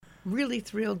really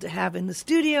thrilled to have in the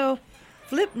studio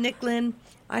Flip Nicklin.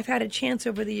 I've had a chance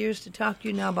over the years to talk to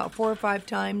you now about 4 or 5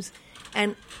 times.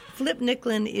 And Flip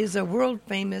Nicklin is a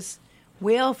world-famous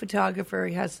whale photographer.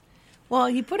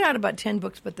 He put out about 10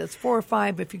 books, but there's 4 or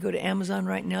 5 if you go to Amazon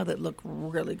right now that look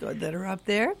really good that are up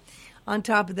there. On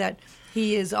top of that,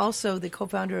 he is also the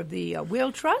co-founder of the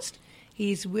Whale Trust.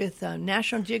 He's with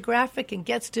National Geographic and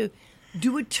gets to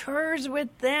do tours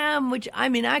with them, which,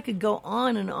 I could go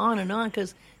on and on and on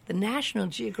because the National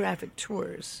Geographic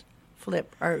tours,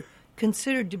 Flip, are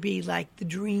considered to be like the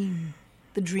dream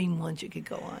ones you could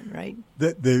go on, right?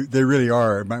 They really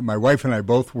are. My wife and I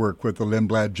both work with the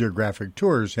Lindblad Geographic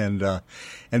Tours, and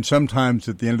sometimes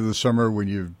at the end of the summer when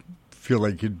you feel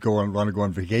like you'd want to go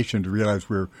on vacation, to realize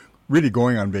we're really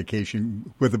going on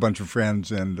vacation with a bunch of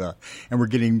friends, and we're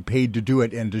getting paid to do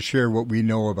it and to share what we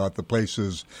know about the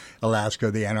places, Alaska,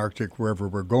 the Antarctic, wherever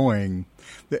we're going.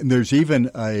 There's even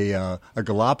a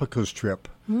Galapagos trip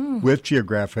with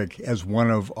Geographic as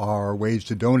one of our ways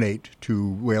to donate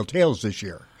to Whale Tales this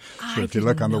year. So if you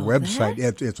look on the website,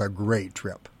 it's a great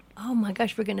trip. Oh, my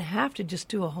gosh, we're going to have to just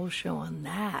do a whole show on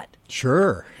that.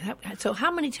 Sure. So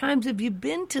how many times have you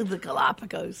been to the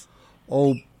Galapagos?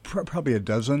 Oh, probably a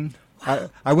dozen.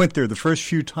 Wow. I went there the first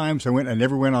few times I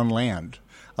never went on land.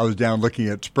 I was down looking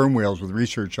at sperm whales with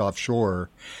research offshore,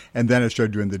 and then I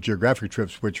started doing the geographic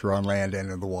trips, which are on land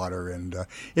and in the water. And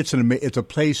it's a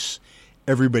place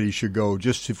everybody should go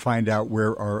just to find out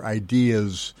where our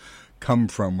ideas come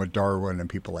from with Darwin and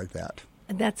people like that.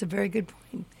 And that's a very good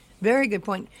point. Very good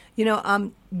point. You know,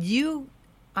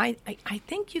 I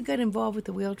think you got involved with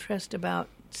the Whale Trust about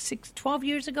 12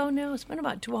 years ago now. It's been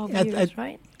about 12 years,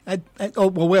 right?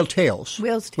 Whale Tales.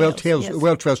 Whale Tales. Yes.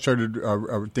 Whale Trust started,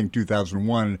 I think,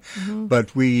 2001. Mm-hmm. But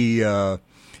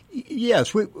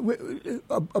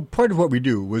a part of what we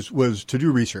do was to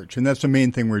do research, and that's the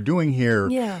main thing we're doing here.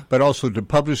 Yeah. But also to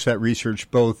publish that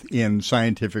research both in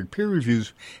scientific peer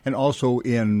reviews and also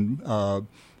in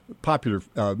popular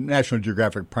National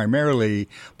Geographic primarily,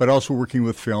 but also working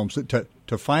with films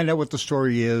to find out what the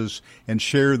story is and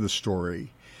share the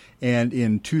story. And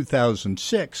in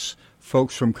 2006,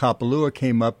 folks from Kapalua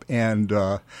came up and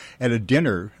at a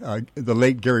dinner, the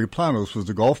late Gary Planos was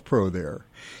the golf pro there.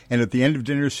 And at the end of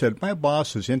dinner said, my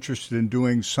boss is interested in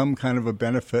doing some kind of a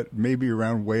benefit, maybe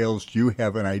around whales. Do you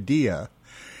have an idea?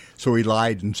 So he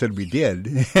lied and said we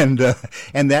did. And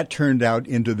that turned out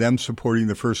into them supporting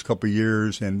the first couple of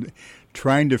years and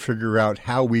trying to figure out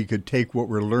how we could take what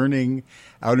we're learning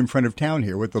out in front of town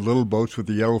here with the little boats with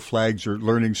the yellow flags or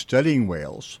studying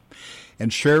whales,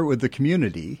 and share it with the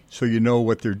community so you know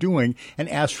what they're doing and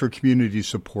ask for community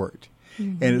support.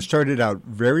 Mm-hmm. And it started out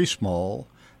very small.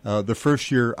 The first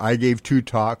year I gave 2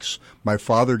 talks, my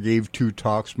father gave 2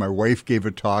 talks, my wife gave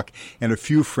a talk, and a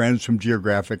few friends from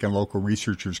Geographic and local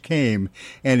researchers came,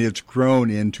 and it's grown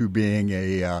into being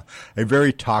a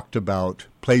very talked about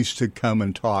place to come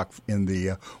and talk in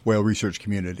the whale research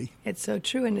community. It's so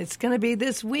true, and it's going to be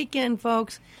this weekend,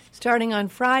 folks, starting on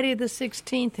Friday the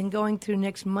 16th and going through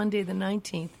next Monday the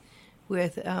 19th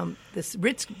with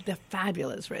the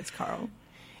fabulous Ritz-Carlton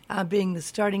being the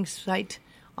starting site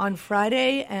on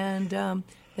Friday, and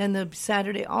then the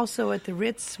Saturday also at the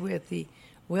Ritz with the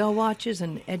Whale Watches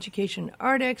and Education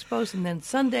Art Expos, and then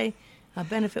Sunday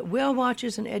benefit Whale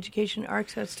Watches and Education Art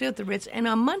Expos still at the Ritz, and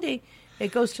on Monday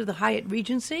it goes to the Hyatt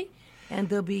Regency, and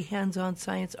there'll be hands-on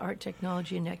science, art,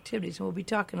 technology, and activities. And we'll be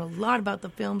talking a lot about the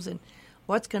films and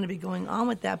what's going to be going on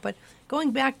with that. But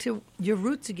going back to your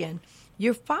roots again,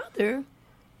 your father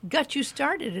got you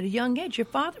started at a young age. Your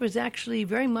father was actually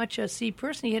very much a sea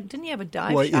person. Didn't he have a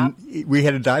dive shop? We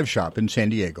had a dive shop in San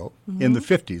Diego in the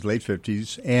 50s, late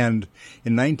 50s. And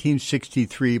in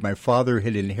 1963, my father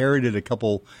had inherited a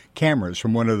couple cameras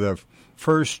from one of the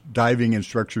first diving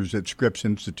instructors at Scripps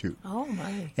Institute. Oh,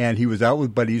 my. And he was out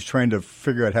with buddies trying to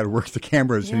figure out how to work the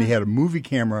cameras. Yeah. And he had a movie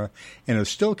camera and a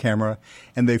still camera,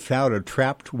 and they found a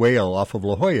trapped whale off of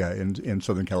La Jolla in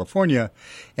Southern California.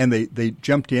 And they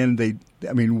jumped in.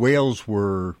 Whales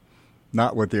were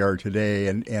not what they are today,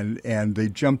 and they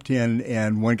jumped in,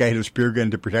 and one guy had a spear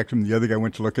gun to protect him. The other guy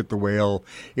went to look at the whale.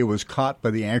 It was caught by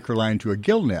the anchor line to a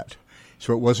gill net,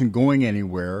 so it wasn't going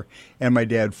anywhere. And my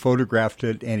dad photographed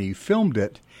it, and he filmed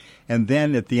it. And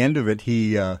then at the end of it,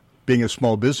 he, being a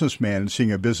small businessman and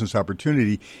seeing a business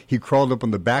opportunity, he crawled up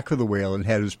on the back of the whale and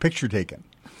had his picture taken.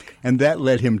 And that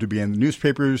led him to be in the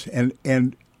newspapers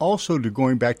and also to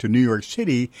going back to New York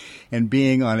City and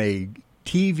being on a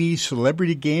TV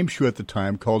celebrity game show at the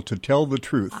time called To Tell the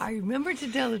Truth. I remember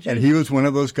To Tell the Truth. And he was one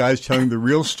of those guys telling the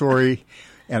real story.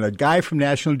 And a guy from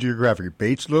National Geographic,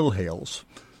 Bates Littlehales,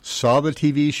 saw the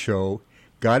TV show,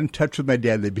 got in touch with my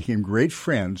dad. They became great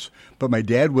friends, but my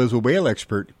dad was a whale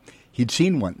expert. He'd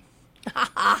seen one.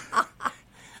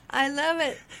 I love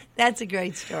it. That's a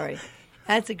great story.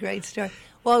 That's a great story.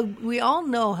 Well, we all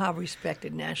know how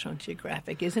respected National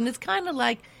Geographic is, and it's kind of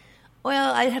like,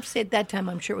 well, I have to say at that time,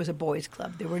 I'm sure it was a boys'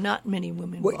 club. There were not many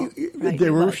women involved. Right?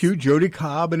 There were a few, Jody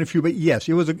Cobb and a few, but yes,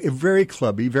 it was a very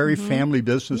clubby, very family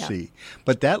businessy. Yeah.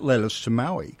 But that led us to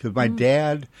Maui, because my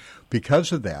dad,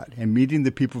 because of that, and meeting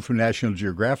the people from National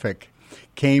Geographic,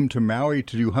 came to Maui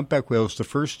to do humpback whales the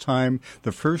first time.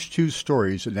 The first 2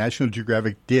 stories that National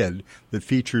Geographic did that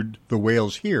featured the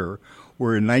whales here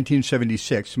were in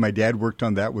 1976. My dad worked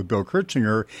on that with Bill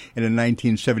Kurtzinger, and in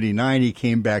 1979 he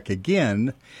came back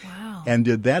again and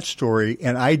did that story,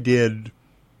 and I did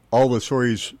all the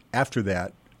stories after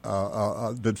that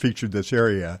that featured this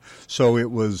area. So it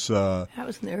was... that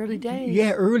was in the early days.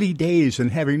 Yeah, early days,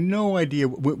 and having no idea.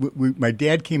 My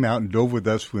dad came out and dove with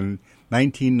us in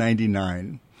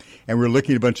 1999, and we're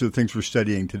looking at a bunch of the things we're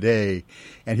studying today,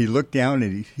 and he looked down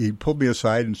and he pulled me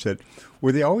aside and said,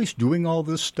 were they always doing all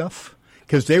this stuff?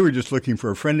 Because they were just looking for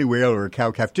a friendly whale or a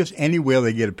cow-calf, just any whale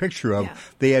they get a picture of. Yeah.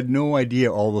 They had no idea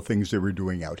all the things they were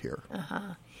doing out here.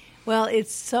 Well,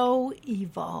 it's so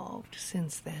evolved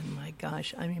since then, my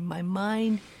gosh. I mean, my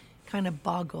mind kind of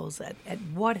boggles at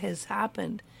what has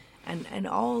happened and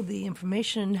all the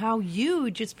information and how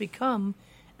huge it's become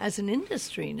as an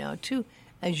industry now, too.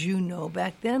 As you know,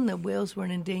 back then, the whales were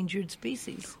an endangered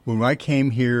species. When I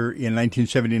came here in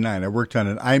 1979, I worked on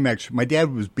an IMAX. My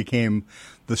dad became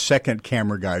the second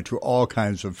camera guy to all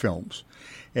kinds of films.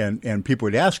 And people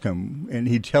would ask him, and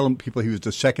he'd tell people he was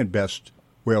the second best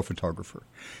whale photographer.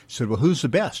 He said, well, who's the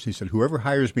best? He said, whoever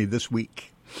hires me this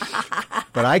week.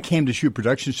 But I came to shoot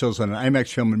production stills on an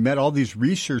IMAX film and met all these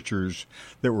researchers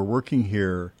that were working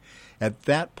here. At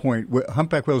that point,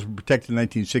 humpback whales were protected in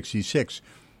 1966.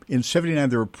 In 79,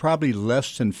 there were probably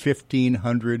less than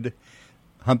 1,500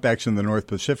 humpbacks in the North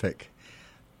Pacific.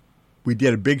 We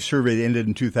did a big survey that ended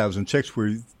in 2006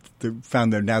 where they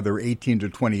found that now there were 18 to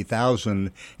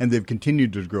 20,000, and they've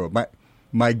continued to grow.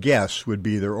 My guess would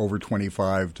be they're over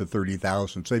 25 to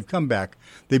 30,000. So they've come back.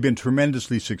 They've been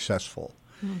tremendously successful.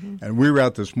 And we were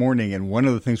out this morning, and one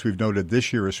of the things we've noted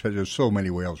this year is there's so many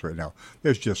whales right now.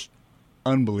 There's just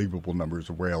unbelievable numbers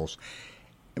of whales.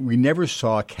 We never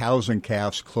saw cows and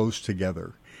calves close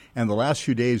together. And the last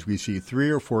few days we see 3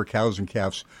 or 4 cows and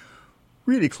calves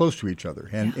really close to each other.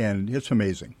 And it's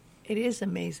amazing. It is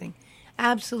amazing.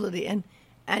 Absolutely.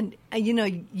 And you know,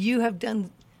 you have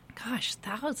done, gosh,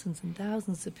 thousands and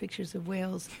thousands of pictures of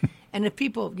whales. And if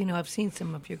people, you know, have seen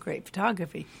some of your great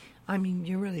photography, I mean,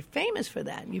 you're really famous for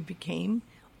that. You became,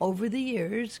 over the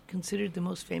years, considered the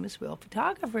most famous whale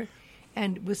photographer.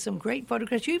 And with some great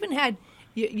photographs. You even had...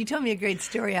 You told me a great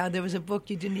story how there was a book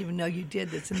you didn't even know you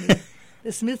did that's in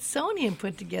the Smithsonian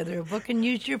put together a book and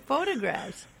used your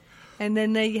photographs. And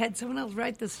then you had someone else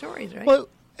write the stories, right? Well,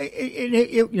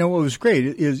 you know, what was great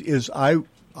is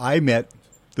I met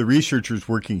the researchers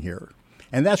working here.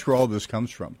 And that's where all this comes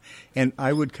from. And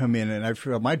I would come in,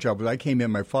 and my job was I came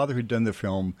in, my father had done the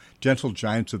film Gentle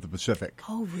Giants of the Pacific.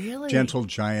 Oh, really? Gentle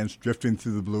Giants drifting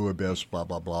through the blue abyss, blah,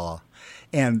 blah, blah.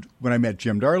 And when I met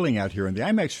Jim Darling out here in the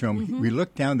IMAX film, we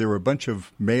looked down, there were a bunch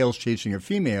of males chasing a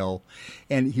female,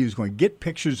 and he was going, get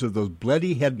pictures of those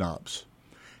bloody head knobs.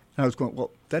 And I was going,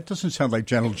 well, that doesn't sound like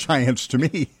gentle giants to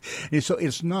me. And so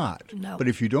it's not. No. But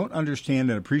if you don't understand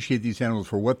and appreciate these animals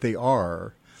for what they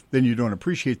are, then you don't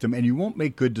appreciate them, and you won't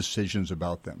make good decisions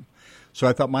about them. So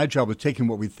I thought my job was taking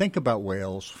what we think about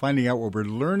whales, finding out what we're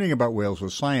learning about whales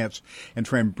with science, and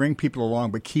try and bring people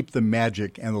along, but keep the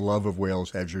magic and the love of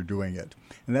whales as you're doing it.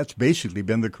 And that's basically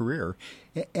been the career.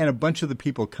 And a bunch of the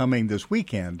people coming this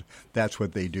weekend, that's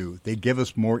what they do. They give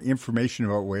us more information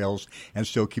about whales and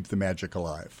still keep the magic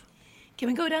alive. Can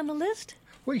we go down the list?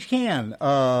 We can.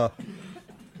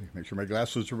 Make sure my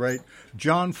glasses are right.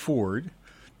 John Ford,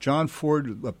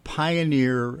 a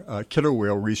pioneer killer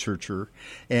whale researcher,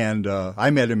 and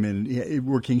I met him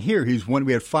working here. He's one.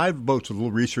 We had 5 boats of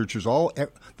little researchers.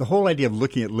 The whole idea of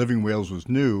looking at living whales was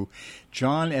new.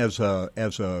 John, as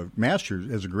a master,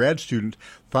 as a grad student,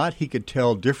 thought he could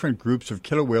tell different groups of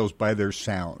killer whales by their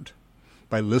sound,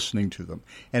 by listening to them,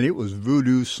 and it was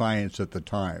voodoo science at the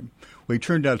time. Well, he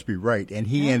turned out to be right, and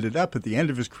he ended up at the end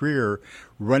of his career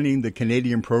running the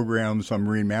Canadian programs on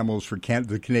marine mammals for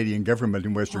the Canadian government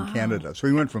in Western Canada. So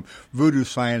he went from voodoo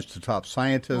science to top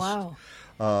scientist. Wow.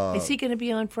 Is he going to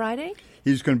be on Friday?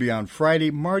 He's going to be on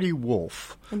Friday. Marty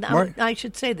Wolf. And I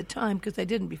should say the time because I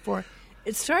didn't before.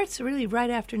 It starts really right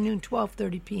afternoon,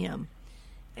 12:30 p.m.,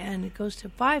 and it goes to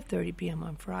 5:30 p.m.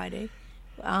 on Friday.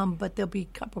 but there'll be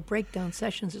a couple breakdown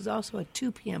sessions. There's also a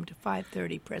 2 p.m. to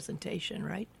 5:30 presentation,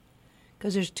 right?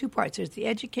 Because there's two parts. There's the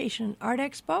Education and Art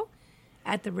Expo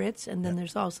at the Ritz, and then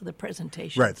there's also the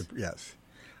presentations. Right, yes.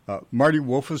 Marty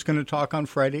Wolf is going to talk on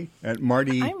Friday.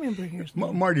 Marty, I remember his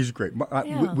name. Marty's great.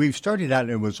 We've started out,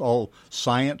 and it was all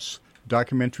science,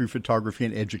 documentary photography,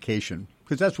 and education,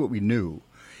 because that's what we knew.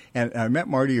 And I met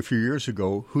Marty a few years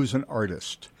ago, who's an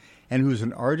artist, and who's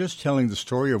an artist telling the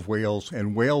story of whales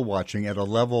and whale watching at a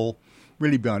level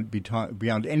really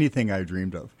beyond anything I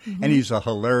dreamed of. Mm-hmm. And he's a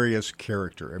hilarious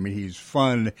character. I mean, he's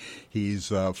fun,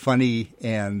 he's funny,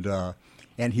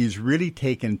 and he's really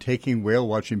taking whale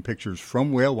watching pictures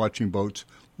from whale watching boats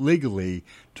legally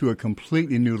to a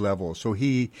completely new level. So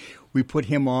we put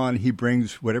him on. He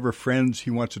brings whatever friends he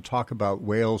wants to talk about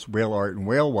whales, whale art, and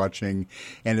whale watching.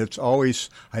 And it's always,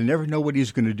 I never know what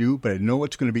he's going to do, but I know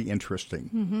it's going to be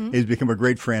interesting. Mm-hmm. He's become a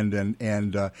great friend,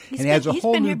 and has a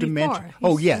whole new dimension.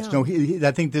 Oh, yes. No,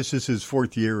 I think this is his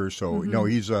fourth year or so. Mm-hmm. No,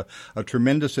 he's a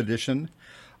tremendous addition.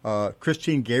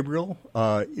 Christine Gabriel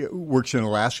works in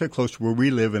Alaska, close to where we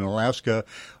live in Alaska,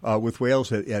 with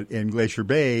whales in Glacier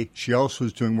Bay. She also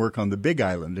is doing work on the Big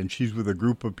Island, and she's with a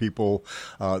group of people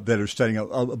that are studying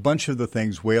a bunch of the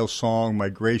things, whale song,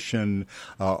 migration,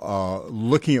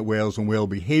 looking at whales and whale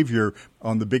behavior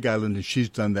on the Big Island, and she's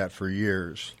done that for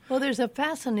years. Well, there's a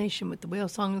fascination with the whale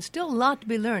song. There's still a lot to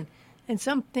be learned, and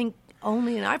some think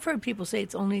only, and I've heard people say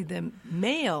it's only the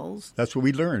males. That's what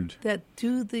we learned. That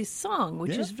do the song,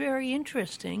 which is very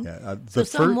interesting. Yeah, so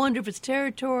some wonder if it's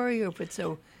territory or if it's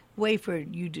a way for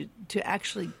you to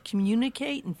actually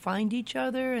communicate and find each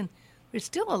other. And there's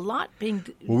still a lot being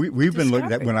we've been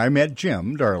looking at, when I met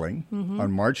Jim Darling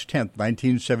on March 10th,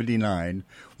 1979,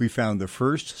 we found the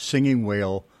first singing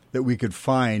whale that we could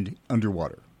find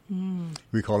underwater.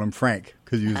 We call him Frank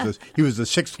because he was the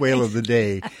sixth whale of the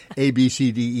day. A, B,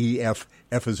 C, D, E, F.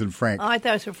 F as in Frank. Oh, I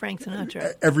thought it was for Frank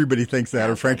Sinatra. Everybody thinks that,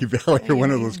 or Frankie Valli, or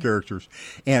one of those characters.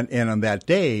 And on that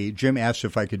day, Jim asked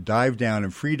if I could dive down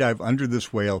and free dive under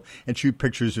this whale and shoot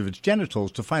pictures of its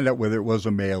genitals to find out whether it was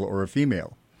a male or a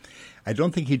female. I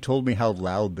don't think he told me how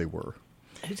loud they were.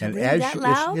 Is it really that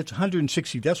loud? It's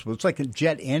 160 decibels. It's like a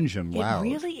jet engine loud. It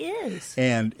really is.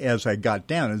 And as I got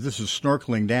down, and this is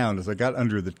snorkeling down, as I got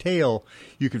under the tail,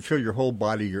 you could feel your whole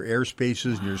body, your air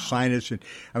spaces and your sinus. And,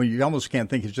 I mean, you almost can't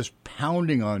think. It's just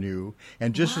pounding on you.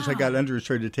 And just as I got under and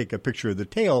started to take a picture of the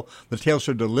tail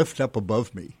started to lift up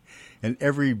above me. And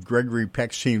every Gregory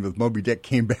Peck scene with Moby Dick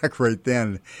came back right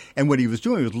then. And what he was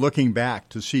doing was looking back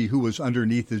to see who was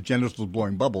underneath his genitals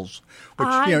blowing bubbles. Which,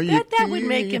 that would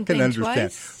make him think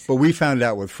understand. Twice. But we found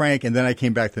out with Frank, and then I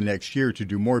came back the next year to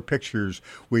do more pictures.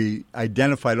 We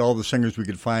identified all the singers we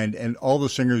could find, and all the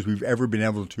singers we've ever been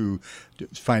able to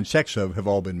find sex of have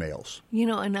all been males. You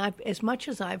know, and as much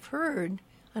as I've heard,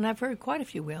 and I've heard quite a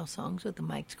few whale songs with the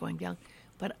mics going down,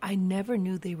 but I never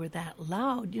knew they were that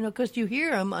loud, because you hear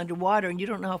them underwater and you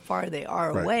don't know how far they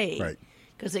are away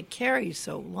because it carries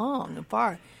so long and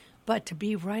far. But to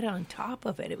be right on top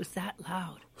of it, it was that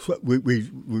loud. So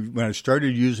when I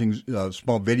started using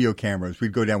small video cameras,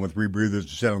 we'd go down with rebreathers and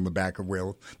set on the back of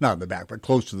whale, not in the back, but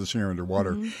close to the singer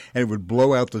underwater, and it would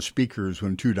blow out the speakers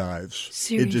when two dives.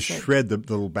 Seriously? It just shred the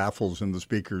little baffles in the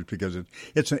speakers because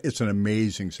it's an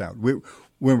amazing sound.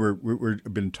 When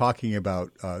we've been talking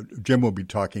about, Jim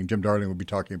Darling will be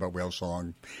talking about whale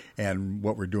song and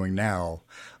what we're doing now,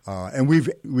 and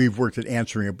we've worked at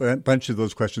answering a bunch of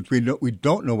those questions. We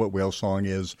don't know what whale song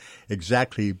is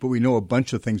exactly, but we know a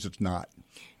bunch of things it's not.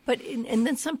 But and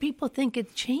then some people think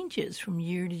it changes from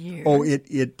year to year. Oh,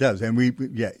 it does, and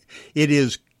it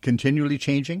is continually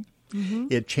changing. Mm-hmm.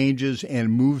 It changes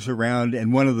and moves around.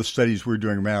 And one of the studies we're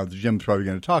doing now that Jim's probably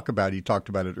going to talk about, he talked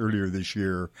about it earlier this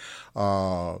year,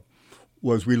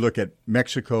 was we look at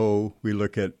Mexico, we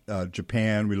look at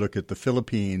Japan, we look at the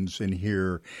Philippines in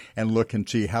here and look and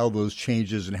see how those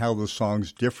changes and how those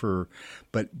songs differ.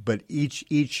 But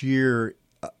each year,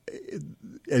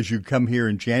 as you come here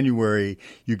in January,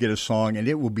 you get a song, and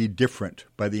it will be different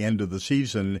by the end of the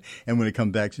season. And when it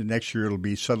comes back to next year, it'll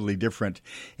be subtly different.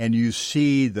 And you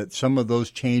see that some of those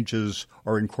changes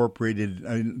are incorporated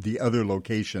in the other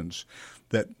locations.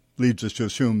 That leads us to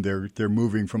assume they're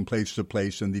moving from place to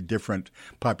place, and the different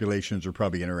populations are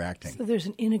probably interacting. So there's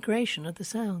an integration of the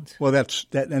sounds. Well, that's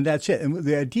it. And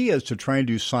the idea is to try and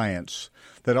do science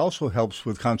that also helps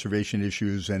with conservation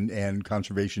issues and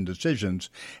conservation decisions,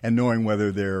 and knowing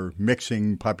whether they're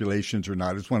mixing populations or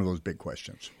not is one of those big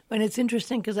questions. And it's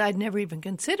interesting because I'd never even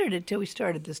considered it till we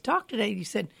started this talk today. You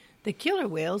said the killer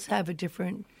whales have a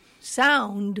different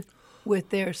sound with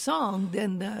their song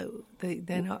than the Well,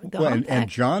 and humpback.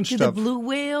 John's Do stuff. the blue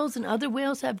whales and other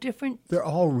whales have different? They're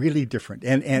all really different.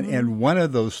 And one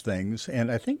of those things,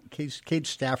 and I think Kate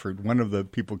Stafford, one of the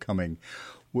people coming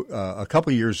a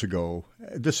couple of years ago,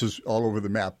 this is all over the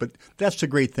map, but that's the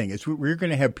great thing. Is we're going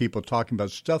to have people talking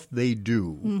about stuff they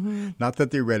do, not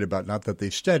that they read about, not that they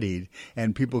studied,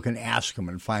 and people can ask them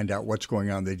and find out what's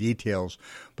going on, the details.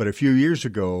 But a few years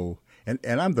ago, and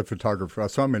I'm the photographer,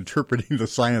 so I'm interpreting the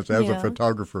science as a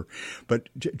photographer. But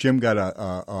Jim got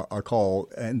a call,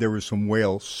 and there was some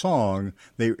whale song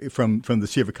from the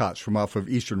Sea of Okhotsk, from off of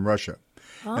eastern Russia.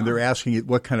 Oh. And they're asking it,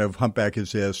 what kind of humpback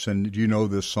is this, and do you know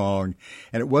this song?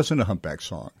 And it wasn't a humpback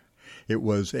song. It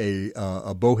was a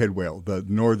bowhead whale, the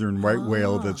northern right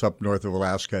whale that's up north of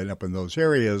Alaska and up in those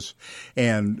areas.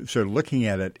 And sort of looking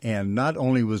at it, and not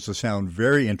only was the sound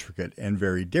very intricate and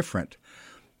very different,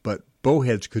 but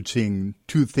bowheads could sing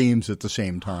two themes at the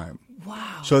same time.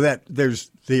 Wow! So that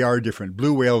they are different.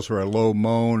 Blue whales are a low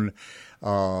moan.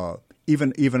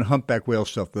 Even humpback whale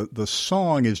stuff. The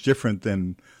song is different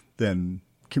than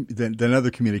other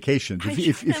communications.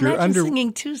 If you're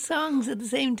singing two songs at the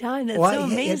same time, that's so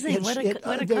amazing. What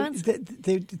a concept!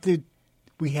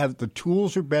 We have the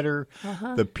tools are better.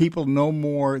 The people know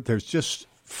more. There's just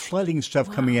flooding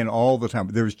stuff coming in all the time.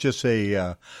 There was just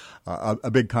a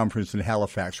big conference in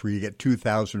Halifax where you get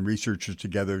 2,000 researchers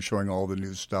together showing all the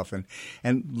new stuff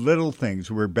and little things.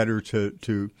 We're better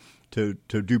to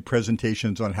do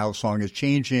presentations on how song is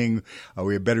changing.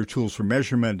 We have better tools for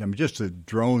measurement. I mean, just the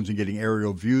drones and getting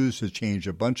aerial views has changed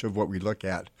a bunch of what we look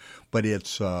at. But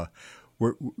it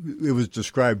was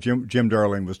described, Jim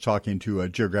Darling was talking to a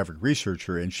geographic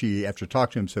researcher, and she, after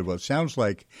talking to him, said, well, it sounds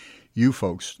like you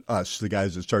folks, us, the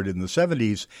guys that started in the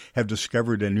 70s, have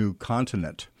discovered a new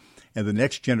continent. And the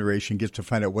next generation gets to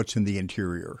find out what's in the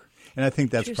interior. And I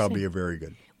think that's probably a very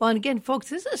good. Well, and again, folks,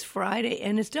 this is Friday,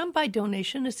 and it's done by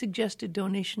donation. A suggested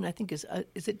donation, I think, is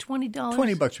it $20?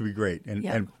 $20 would be great.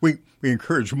 And we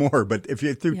encourage more, but if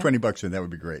you threw $20 in, that would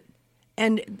be great.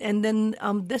 And then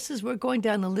we're going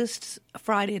down the list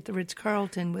Friday at the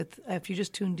Ritz-Carlton with, if you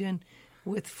just tuned in,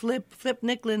 with Flip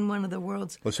Nicklin, one of the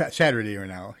world's... Well, Saturday or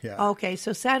now, yeah. Okay,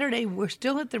 so Saturday we're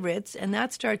still at the Ritz, and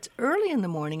that starts early in the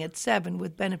morning at 7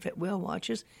 with benefit whale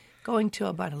watches, going till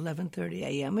about 11:30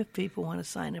 a.m. if people want to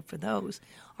sign up for those.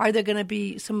 Are there going to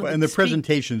be some of and the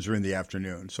presentations are in the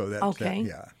afternoon, so that's... Okay.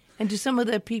 Yeah. And do some of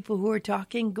the people who are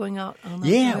talking going out on the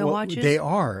whale watches? They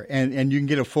are, and you can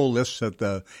get a full list at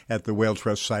the Whale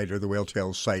Trust site or the Whale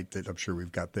Tales site that I'm sure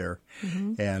we've got there.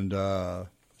 And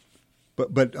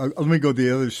but let me go to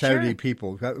the other Saturday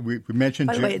people. We mentioned.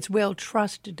 By the way, it's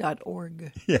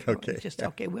whaletrust.org. Yeah. Okay.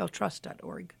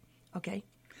 Whaletrust.org. Okay.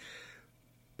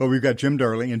 But we've got Jim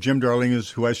Darling, and Jim Darling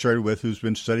is who I started with, who's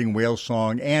been studying whale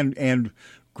song and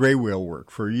gray whale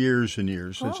work for years and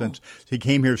years. Oh. Since he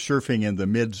came here surfing in the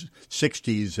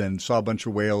mid-'60s and saw a bunch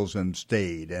of whales and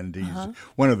stayed. And he's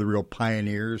one of the real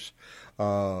pioneers.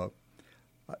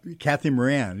 Kathy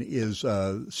Moran is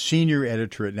a senior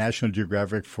editor at National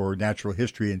Geographic for Natural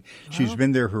History, and she's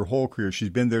been there her whole career. She's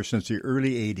been there since the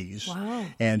early 80s. Wow.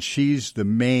 And she's the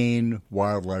main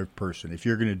wildlife person. If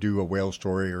you're going to do a whale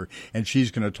story, and she's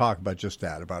going to talk about just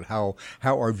that, about how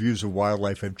our views of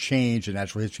wildlife have changed and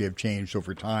natural history have changed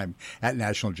over time at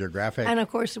National Geographic. And, of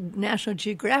course, National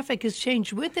Geographic has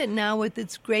changed with it now with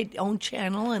its great own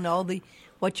channel and all the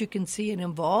what you can see and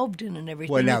involved in and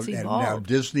everything that's evolved. Now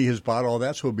Disney has bought all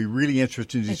that, so it'll be really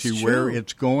interesting to see where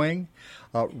it's going.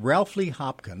 Ralphie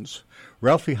Hopkins,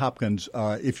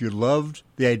 if you loved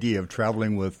the idea of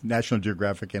traveling with National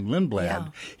Geographic and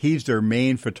Lindblad, he's their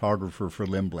main photographer for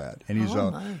Lindblad, and he's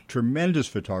a tremendous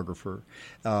photographer.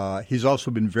 He's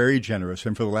also been very generous,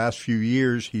 and for the last few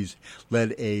years, he's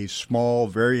led a small,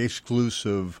 very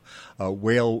exclusive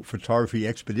whale photography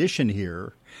expedition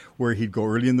here, where he'd go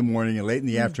early in the morning and late in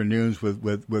the afternoons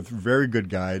with very good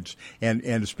guides, and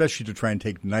especially to try and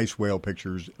take nice whale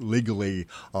pictures legally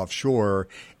offshore,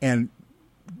 and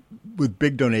with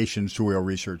big donations to whale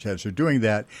research. As they're doing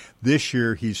that, this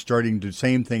year he's starting the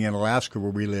same thing in Alaska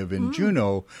where we live in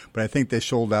Juneau, but I think they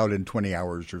sold out in 20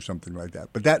 hours or something like that.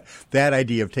 But that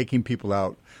idea of taking people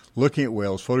out, looking at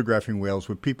whales, photographing whales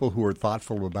with people who are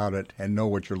thoughtful about it and know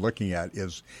what you're looking at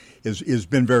is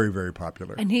been very, very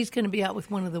popular. And he's going to be out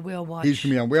with one of the whale watches. He's going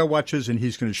to be on whale watches, and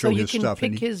he's going to show his stuff. So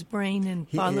you can pick his brain and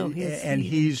follow his. And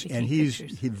he's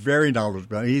very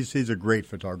knowledgeable. He's a great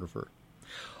photographer.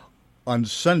 On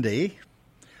Sunday,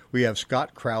 we have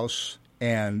Scott Krause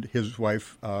and his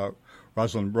wife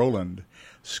Rosalind Rowland.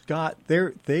 Scott,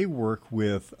 they work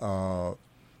with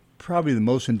probably the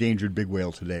most endangered big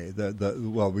whale today.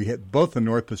 We had both the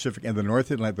North Pacific and the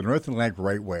North Atlantic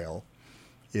right whale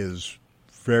is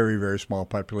very, very small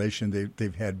population.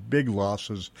 They've had big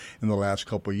losses in the last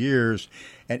couple of years,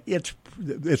 and it's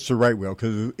the right whale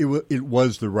because it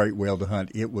was the right whale to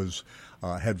hunt. It was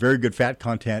had very good fat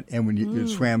content, and when it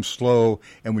swam slow,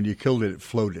 and when you killed it, it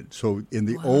floated. So in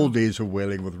the old days of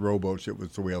whaling with rowboats, it was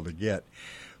the whale to get.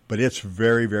 But it's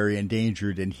very, very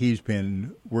endangered, and he's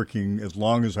been working as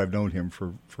long as I've known him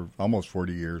for almost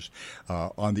 40 years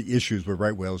on the issues with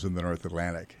right whales in the North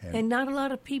Atlantic. And not a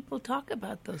lot of people talk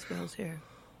about those whales here.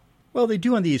 Well, they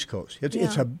do on the East Coast.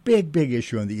 It's a big, big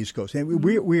issue on the East Coast. And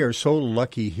we are so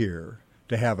lucky here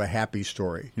to have a happy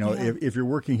story. You know, if you're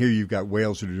working here, you've got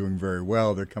whales that are doing very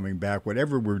well. They're coming back.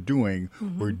 Whatever we're doing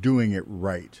it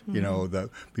right. You know,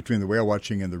 between the whale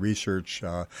watching and the research,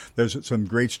 there's some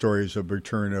great stories of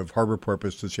return of harbor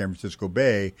porpoise to San Francisco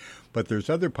Bay, but there's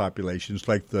other populations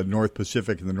like the North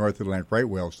Pacific and the North Atlantic right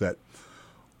whales that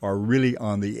are really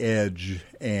on the edge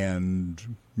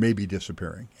and maybe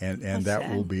disappearing, and that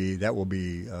will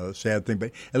be a sad thing.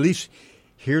 But at least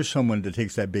here's someone that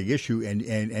takes that big issue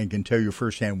and can tell you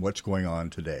firsthand what's going on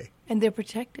today. And they're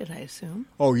protected, I assume.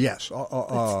 Oh yes,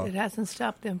 it hasn't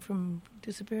stopped them from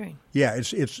disappearing. Yeah,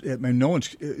 it's. I mean, no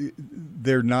one's.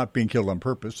 They're not being killed on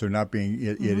purpose. They're not being.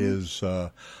 It is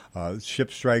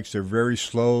ship strikes. They're very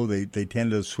slow. They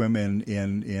tend to swim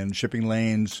in shipping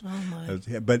lanes. Oh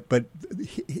my! But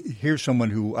here's someone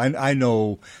who I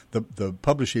know the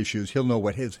published issues. He'll know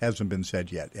what hasn't been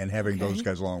said yet, and having those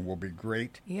guys along will be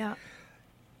great. Yeah.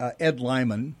 Ed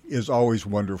Lyman is always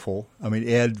wonderful. I mean,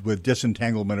 Ed with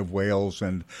disentanglement of whales,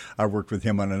 and I've worked with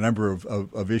him on a number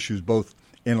of issues, both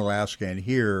in Alaska and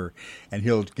here, and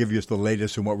he'll give you the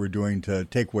latest in what we're doing to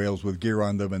take whales with gear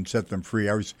on them and set them free.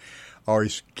 I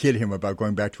always kid him about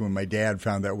going back to when my dad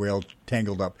found that whale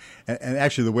tangled up. And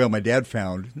actually, the whale my dad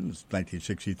found, it was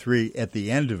 1963, at the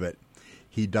end of it,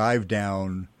 he dived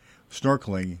down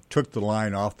snorkeling, took the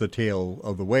line off the tail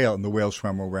of the whale, and the whale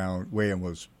swam away and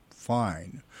was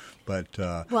fine. But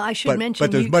I should mention.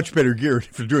 But there's much better gear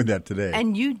for doing that today.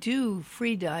 And you do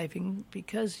free diving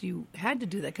because you had to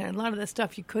do that kind of. A lot of that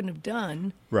stuff you couldn't have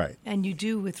done. Right. And you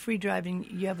do with free diving.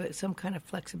 You have some kind of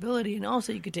flexibility, and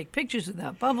also you could take pictures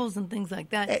without bubbles and things like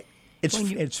that.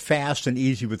 It's fast and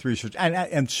easy with research,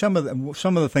 and some of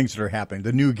the things that are happening,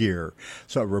 the new gear,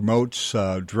 so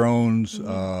remotes, drones,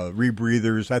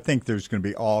 rebreathers. I think there's going to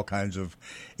be all kinds of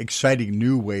exciting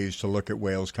new ways to look at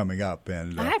whales coming up.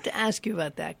 And I have to ask you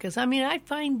about that because I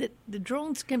find that the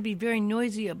drones can be very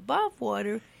noisy above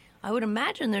water. I would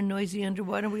imagine they're noisy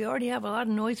underwater. We already have a lot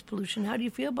of noise pollution. How do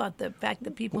you feel about the fact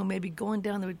that people may be going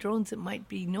down there with drones that might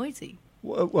be noisy?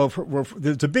 Well,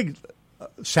 there's a big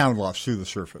sound loss through the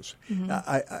surface.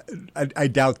 I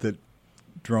doubt that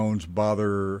drones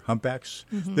bother humpbacks.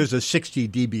 There's a 60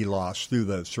 dB loss through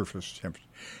the surface temperature.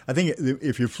 I think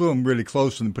if you flew them really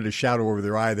close and put a shadow over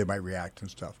their eye, they might react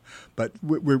and stuff. But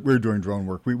we're doing drone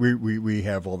work. We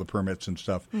have all the permits and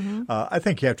stuff. I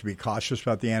think you have to be cautious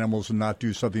about the animals and not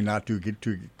do something not to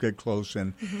get close.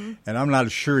 And I'm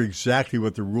not sure exactly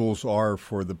what the rules are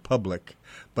for the public.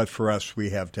 But for us,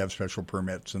 we have to have special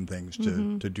permits and things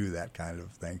to do that kind of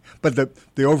thing. But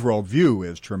the overall view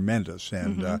is tremendous,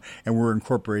 and we're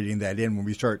incorporating that in when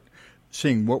we start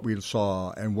seeing what we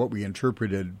saw and what we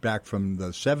interpreted back from the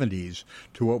 70s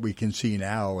to what we can see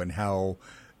now, and how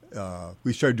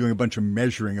we started doing a bunch of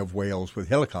measuring of whales with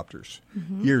helicopters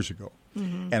years ago.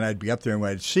 And I'd be up there, and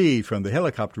what I'd see from the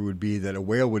helicopter would be that a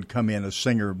whale would come in, a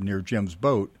singer near Jim's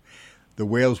boat. The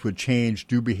whales would change,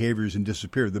 do behaviors, and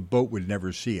disappear. The boat would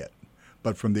never see it.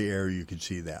 But from the air, you could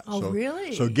see that. Oh,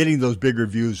 really? So getting those bigger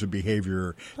views of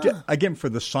behavior, again, for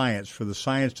the science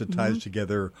that ties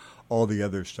together all the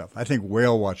other stuff. I think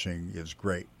whale watching is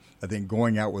great. I think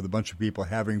going out with a bunch of people,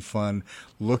 having fun,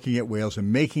 looking at whales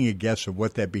and making a guess of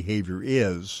what that behavior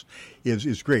is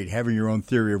great. Having your own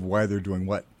theory of why they're doing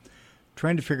what.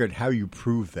 Trying to figure out how you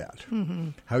prove that,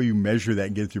 how you measure that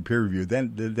and get it through peer review,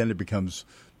 then it becomes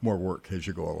more work as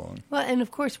you go along. Well, and of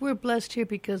course, we're blessed here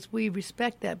because we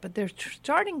respect that. But they're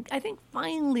starting, I think,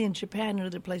 finally in Japan and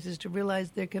other places to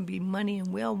realize there can be money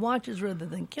in whale watches rather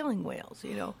than killing whales.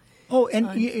 You know. Oh, and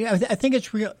I think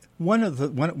it's real. One of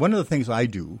the things I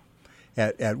do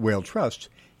at Whale Trust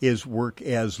is work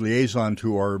as liaison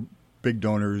to our big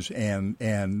donors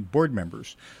and board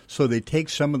members. So they take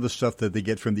some of the stuff that they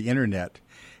get from the internet,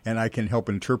 and I can help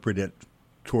interpret it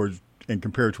towards and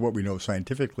compare it to what we know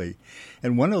scientifically.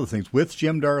 And one of the things, with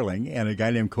Jim Darling and a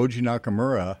guy named Koji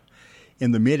Nakamura,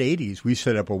 in the mid-'80s, we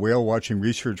set up a whale watching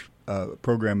research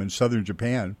program in southern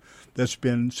Japan that's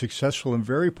been successful and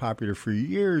very popular for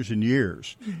years and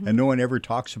years, and no one ever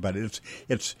talks about it.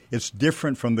 It's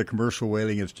different from the commercial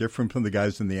whaling. It's different from the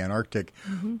guys in the Antarctic,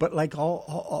 but like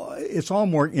it's all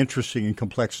more interesting and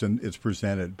complex than it's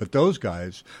presented. But those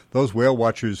guys, those whale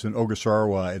watchers in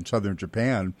Ogasawara in southern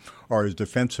Japan, are as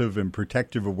defensive and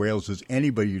protective of whales as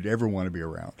anybody you'd ever want to be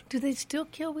around. Do they still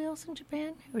kill whales in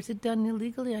Japan, or is it done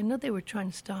illegally? I know they were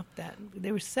trying to stop that.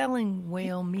 They were selling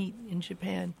whale meat in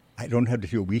Japan. I don't have to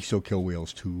feel we still kill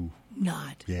whales too.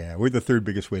 Not. Yeah, we're the third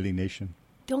biggest whaling nation.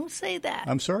 Don't say that.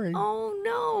 I'm sorry. Oh,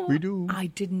 no. We do. I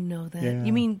didn't know that. Yeah.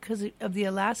 You mean because of the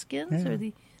Alaskans or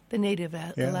the native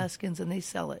Alaskans, and they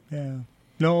sell it? Yeah.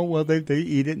 No, well, they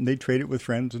eat it and they trade it with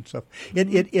friends and stuff.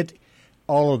 It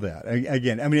all of that.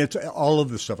 Again, I mean, it's all of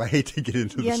this stuff. I hate to get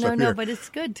into this stuff here. But it's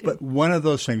good too. But one of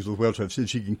those things with whale trips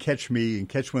is you can catch me and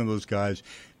catch one of those guys,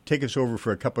 take us over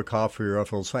for a cup of coffee or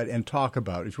off the side and talk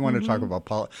about, if you want to talk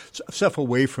about stuff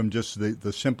away from just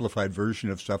the simplified version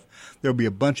of stuff, there'll be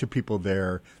a bunch of people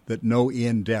there that know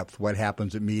in depth what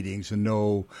happens at meetings and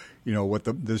know,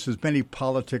 there's as many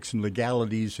politics and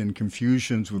legalities and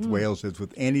confusions with whales as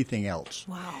with anything else.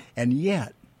 Wow. And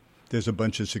yet, there's a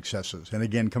bunch of successes. And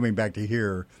again, coming back to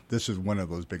here, this is one of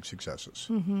those big successes.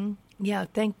 Mm-hmm. Yeah,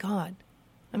 thank God.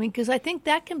 I mean, because I think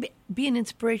that can be an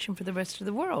inspiration for the rest of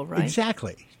the world, right?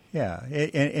 Exactly. Yeah,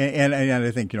 and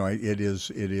I think it is.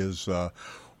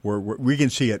 We can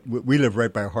see it. We live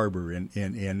right by a harbor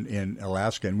in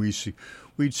Alaska, and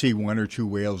we'd see one or two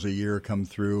whales a year come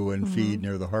through and feed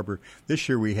near the harbor. This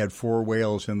year we had 4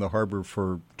 whales in the harbor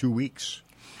for 2 weeks.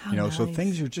 How nice. So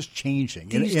things are just changing.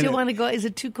 Do you still want to go? Is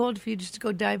it too cold for you just to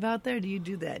go dive out there? Do you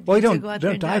do that? Well,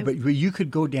 don't dive, but you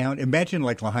could go down. Imagine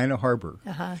like Lahaina Harbor,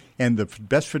 and the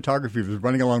best photography was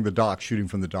running along the dock, shooting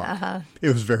from the dock. It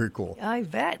was very cool. I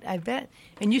bet.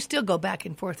 And you still go back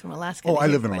and forth from Alaska. Oh, I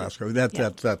live in Alaska.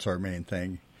 That's our main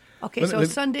thing. Okay,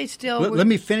 Sunday still. Let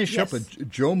me finish up with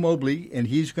Joe Mobley, and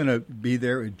he's going to be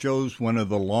there. Joe's one of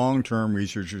the long-term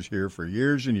researchers here for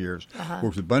years and years. Worked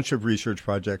with a bunch of research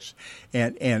projects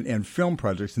and film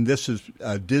projects, and this is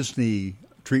a Disney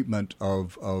treatment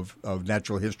of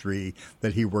natural history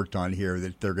that he worked on here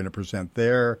that they're going to present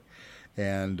there,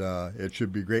 and it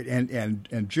should be great.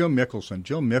 And Jill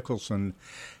Mickelson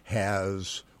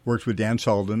has worked with Dan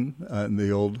Sullivan in the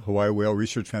old Hawaii Whale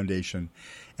Research Foundation.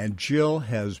 And Jill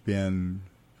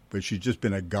she's just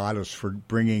been a goddess for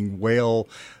bringing whale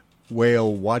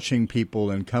watching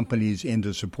people and companies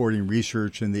into supporting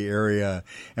research in the area.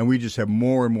 And we just have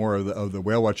more and more of the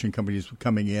whale watching companies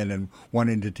coming in and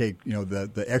wanting to take,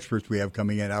 the experts we have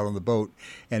coming in out on the boat.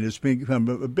 And it's become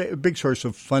a big source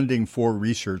of funding for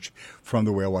research from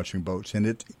the whale watching boats. And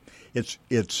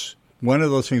it's one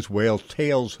of those things Whale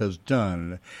Tales has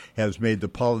done has made the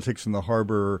politics in the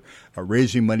harbor,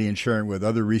 raising money and sharing with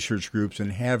other research groups,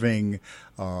 and having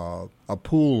a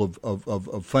pool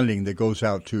of funding that goes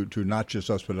out to not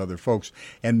just us but other folks,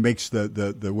 and makes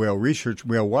the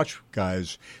whale watch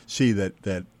guys see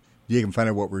that you can find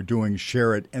out what we're doing,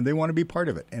 share it, and they want to be part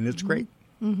of it, and it's great.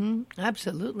 Mm-hmm.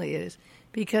 Absolutely it is,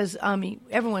 because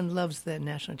everyone loves the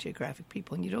National Geographic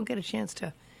people, and you don't get a chance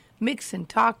to mix and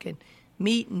talk and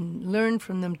meet and learn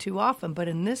from them too often. But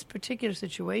in this particular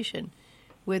situation,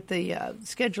 with the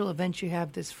scheduled events you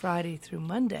have this Friday through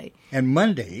Monday. And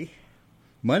Monday's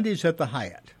at the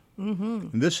Hyatt. Mm-hmm.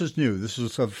 And this is new. This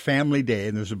is a family day,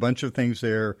 and there's a bunch of things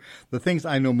there. The things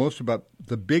I know most about,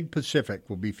 the Big Pacific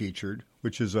will be featured,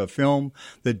 which is a film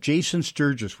that Jason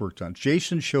Sturgis worked on.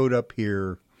 Jason showed up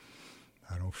here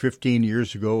 15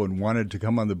 years ago and wanted to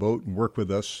come on the boat and work with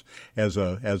us as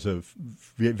a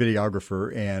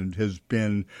videographer, and has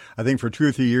been, I think for 2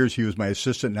 or 3 years he was my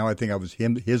assistant. Now I think I was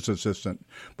his assistant.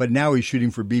 But now he's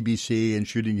shooting for BBC and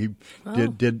he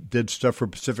did stuff for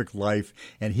Pacific Life,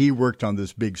 and he worked on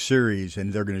this big series,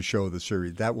 and they're going to show the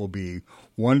series. That will be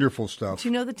wonderful stuff. Do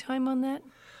you know the time on that?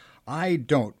 I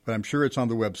don't, but I'm sure it's on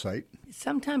the website.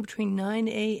 Sometime between 9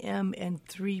 a.m. and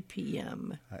 3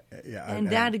 p.m.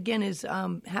 That, again, is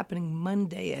happening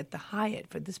Monday at the Hyatt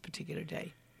for this particular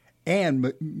day.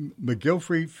 And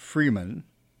McGilfrey Freeman,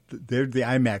 they're the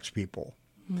IMAX people.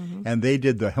 Mm-hmm. And they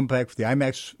did the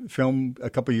IMAX film a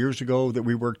couple of years ago that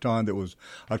we worked on that was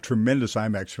a tremendous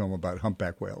IMAX film about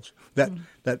humpback whales. That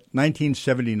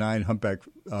 1979 humpback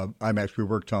IMAX we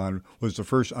worked on was the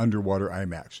first underwater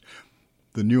IMAX.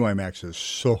 The new IMAX is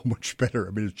so much better.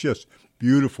 I mean, it's just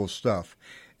beautiful stuff.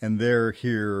 And they're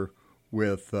here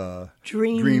with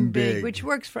Dream Big, which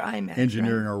works for IMAX.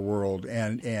 Engineering Our World.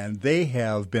 And they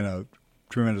have been a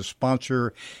tremendous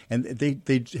sponsor, and they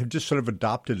have just sort of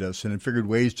adopted us and figured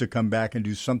ways to come back and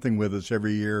do something with us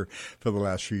every year for the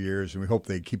last few years, and we hope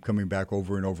they keep coming back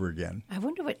over and over again. I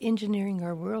wonder what engineering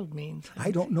our world means.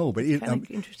 I don't know, but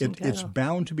it's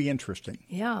bound to be interesting.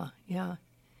 Yeah.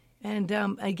 And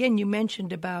again, you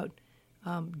mentioned about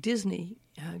Disney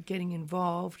getting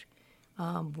involved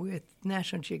with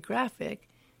National Geographic,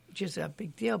 which is a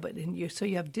big deal. But so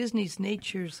you have Disney's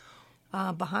Nature's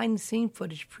behind-the-scene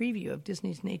footage preview of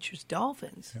Disney's Nature's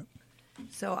dolphins. Yep.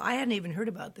 So I hadn't even heard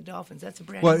about the dolphins. That's a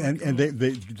brand new one. And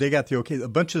they got the okay. A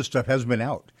bunch of stuff hasn't been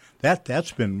out.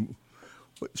 That's been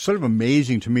sort of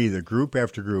amazing to me, that group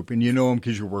after group, and you know them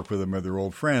because you work with them or they're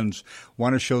old friends,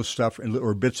 want to show stuff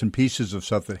or bits and pieces of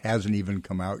stuff that hasn't even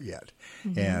come out yet.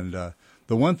 Mm-hmm. And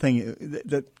the one thing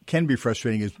that can be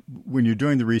frustrating is when you're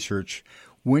doing the research,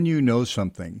 when you know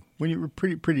something, when you're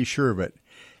pretty sure of it,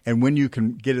 and when you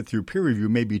can get it through peer review,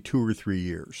 maybe 2 or 3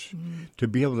 years, to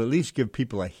be able to at least give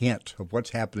people a hint of what's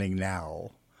happening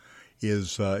now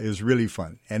is really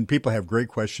fun. And people have great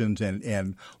questions,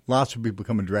 and lots of people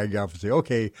come and drag you off and say,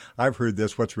 okay, I've heard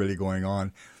this, what's really going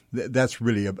on? That's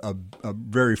really a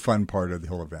very fun part of the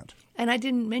whole event. And I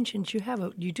didn't mention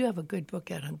you do have a good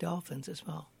book out on dolphins as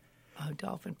well.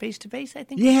 Dolphin Face-to-Face, I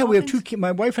think. Yeah, we have two.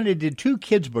 My wife and I did 2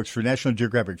 kids' books for National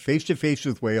Geographic: Face-to-Face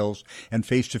with Whales and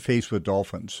Face-to-Face with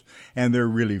Dolphins, and they're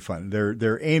really fun.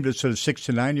 They're aimed at sort of 6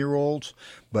 to 9 year olds,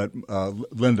 but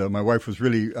Linda, my wife, was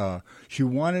really she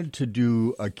wanted to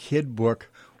do a kid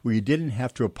book where you didn't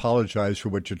have to apologize for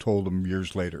what you told them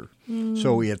years later.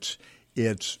 So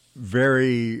it's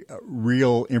very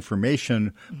real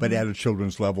information, but at a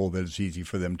children's level that is easy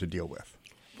for them to deal with.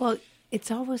 Well, it's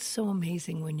always so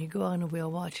amazing when you go on a whale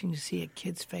watch and you see a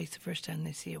kid's face the first time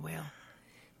they see a whale.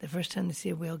 The first time they see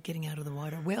a whale getting out of the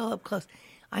water, whale up close.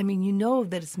 I mean, you know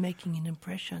that it's making an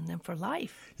impression on them for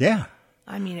life. Yeah.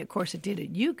 I mean, of course, it did at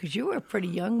you because you were pretty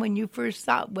young when you first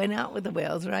went out with the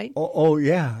whales, right? Oh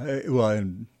yeah. Well,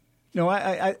 and no,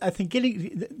 I think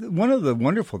one of the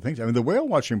wonderful things, I mean, the whale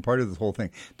watching part of this whole thing,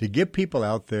 to get people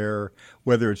out there,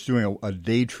 whether it's doing a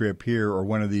day trip here or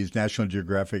one of these National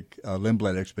Geographic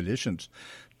Lindblad expeditions,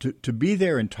 to be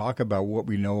there and talk about what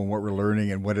we know and what we're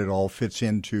learning and what it all fits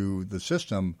into the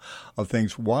system of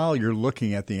things while you're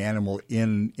looking at the animal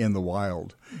in the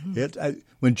wild. Mm-hmm.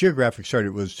 When Geographic started,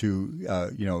 it was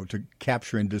to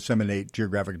capture and disseminate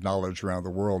geographic knowledge around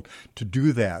the world. To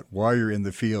do that while you're in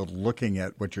the field looking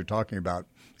at what you're talking about,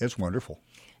 it's wonderful.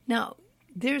 Now,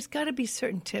 there's got to be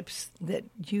certain tips that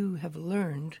you have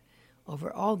learned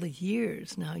over all the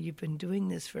years. Now, you've been doing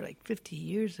this for like 50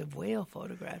 years of whale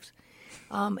photographs.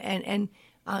 I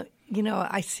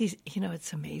see,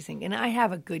 it's amazing. And I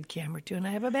have a good camera, too, and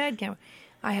I have a bad camera.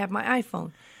 I have my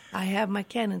iPhone. I have my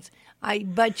Canons.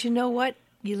 But you know what?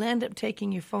 You'll end up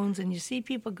taking your phones, and you see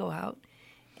people go out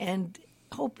and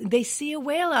hope they see a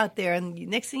whale out there. And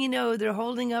next thing you know, they're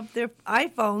holding up their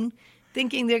iPhone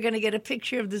thinking they're going to get a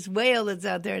picture of this whale that's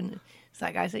out there. And it's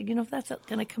like I said, if that's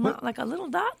going to come out like a little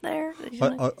dot there.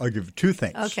 I'll give 2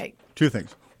 things. Okay. 2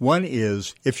 things. One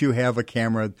is if you have a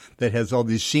camera that has all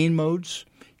these scene modes,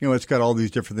 it's got all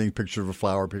these different things, picture of a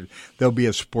flower, there'll be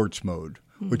a sports mode,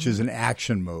 which is an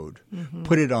action mode. Mm-hmm.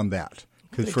 Put it on that.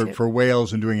 Because for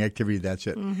whales and doing activity, that's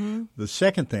it. Mm-hmm. The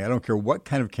second thing, I don't care what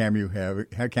kind of camera you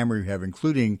have,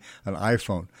 including an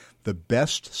iPhone, the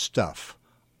best stuff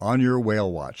on your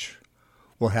whale watch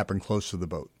will happen close to the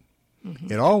boat.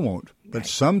 Mm-hmm. It all won't, but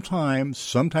sometime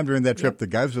during that trip, the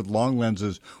guys with long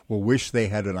lenses will wish they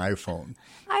had an iPhone.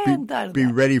 I hadn't thought of that.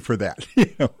 Be ready for that.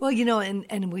 Well,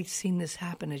 and we've seen this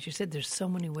happen. As you said, there's so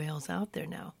many whales out there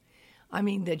now. I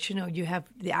mean, that, you have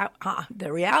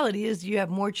the reality is you have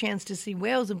more chance to see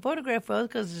whales and photograph whales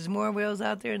because there's more whales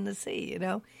out there in the sea,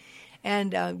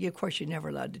 And, of course, you're never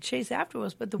allowed to chase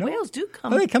afterwards, but the whales do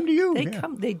come. Oh, they come to you. They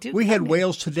come. They do. We had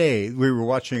whales today. We were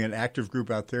watching an active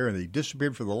group out there, and they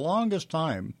disappeared for the longest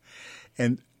time.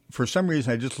 And for some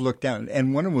reason, I just looked down,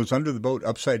 and one of them was under the boat,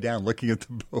 upside down, looking at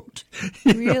the boat.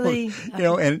 Really?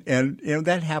 And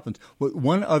that happens. Well,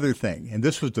 one other thing, and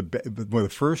this was the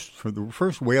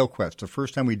first whale quest, the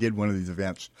first time we did one of these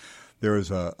events. There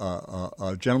was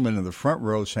a gentleman in the front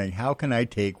row saying, how can I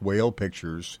take whale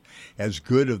pictures as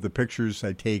good of the pictures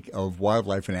I take of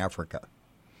wildlife in Africa?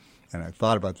 And I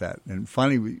thought about that. And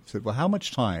finally we said, well, how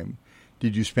much time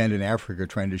did you spend in Africa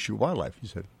trying to shoot wildlife? He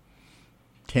said,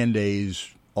 10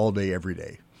 days, all day, every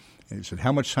day. And he said,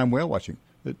 how much time whale watching?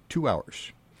 2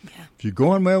 hours. Yeah. If you go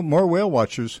on more whale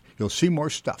watchers, you'll see more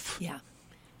stuff. Yeah.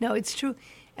 No, it's true.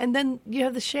 And then you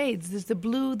have the shades. There's the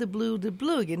blue.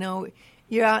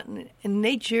 You're out in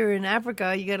nature in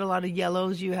Africa, you get a lot of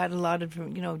yellows, you had a lot of,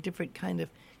 different kind of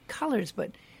colors.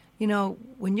 But,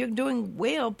 when you're doing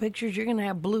whale pictures, you're going to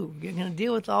have blue. You're going to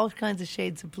deal with all kinds of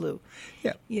shades of blue.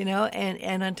 Yeah.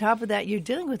 And on top of that, you're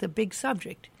dealing with a big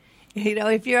subject.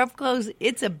 If you're up close,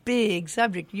 it's a big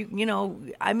subject.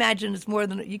 I imagine it's more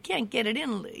than you can't get it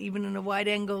in even in a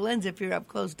wide-angle lens if you're up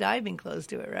close, diving close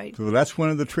to it, right? So that's one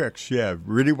of the tricks. Yeah,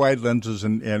 really wide lenses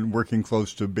and working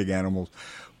close to big animals.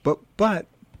 But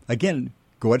again,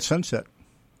 go at sunset.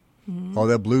 Mm-hmm. All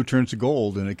that blue turns to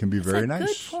gold, and it can be very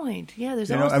nice. Good point. Yeah,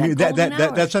 there's always that golden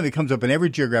hour. That's something that comes up in every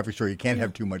geographic story. You can't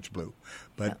have too much blue.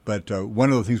 But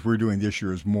one of the things we're doing this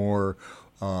year is more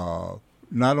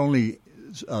not only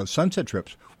sunset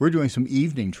trips. We're doing some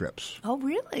evening trips. Oh,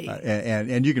 really?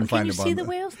 And you can find them. Can you see the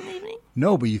whales in the evening?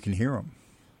 No, but you can hear them.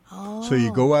 Oh. So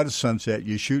you go out at sunset,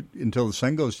 you shoot until the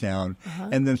sun goes down,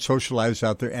 and then socialize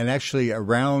out there. And actually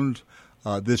around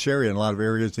this area, in a lot of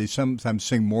areas, they sometimes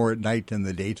sing more at night than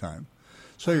the daytime.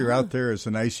 So you're out there, it's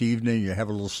a nice evening, you have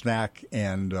a little snack,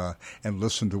 and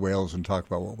listen to whales and talk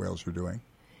about what whales are doing.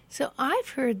 So I've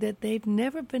heard that they've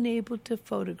never been able to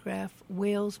photograph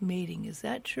whales mating. Is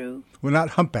that true? Well, not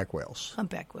humpback whales.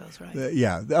 Humpback whales, right.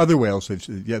 The other whales,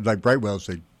 like bright whales,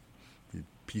 the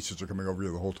pieces are coming over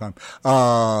you the whole time.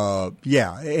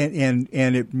 And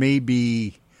it may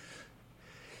be,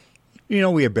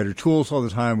 we have better tools all the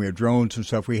time. We have drones and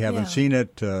stuff. We haven't seen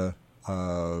it.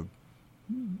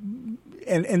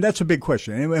 And that's a big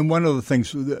question. And one of the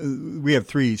things, we have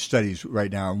 3 studies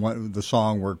right now. One, the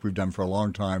song work we've done for a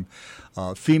long time.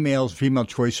 Female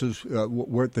choices,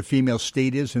 what the female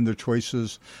state is in their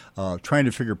choices, trying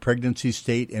to figure pregnancy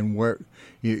state, and where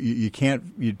you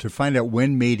can't, to find out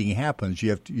when mating happens,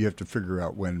 you have to figure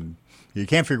out when. You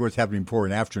can't figure what's happening before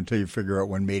and after until you figure out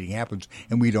when mating happens,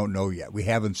 and we don't know yet. We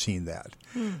haven't seen that.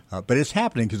 But it's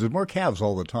happening because there's more calves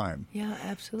all the time. Yeah,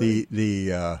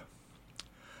 absolutely.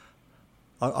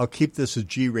 I'll keep this as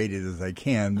G-rated as I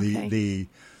can. Okay.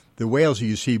 The whales that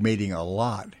you see mating a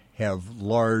lot have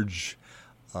large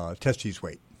testes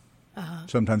weight,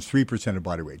 sometimes 3% of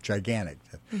body weight, gigantic.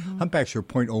 Humpbacks are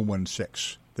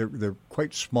 0.016. They're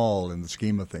quite small in the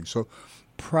scheme of things. So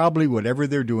probably whatever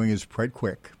they're doing is quite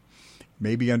quick,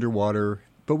 maybe underwater,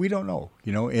 but we don't know.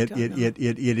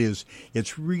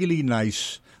 It's really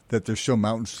nice that there's still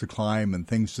mountains to climb and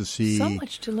things to see. So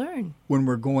much to learn. When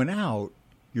we're going out,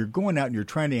 you're going out and you're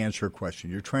trying to answer a question.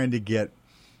 You're trying to get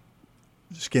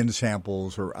skin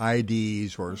samples or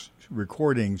IDs or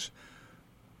recordings,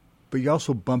 but you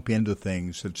also bump into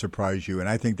things that surprise you. And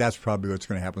I think that's probably what's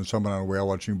going to happen. Someone on a whale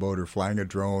watching boat or flying a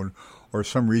drone or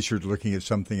some researcher looking at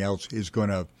something else is going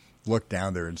to look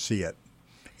down there and see it.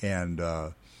 And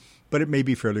but it may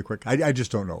be fairly quick. I just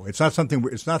don't know. It's not something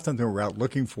we're out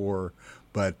looking for,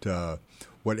 but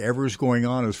whatever's going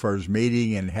on as far as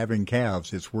mating and having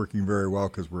calves, it's working very well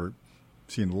because we're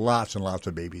seeing lots and lots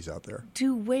of babies out there.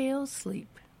 Do whales sleep?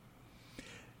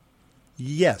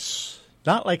 Yes.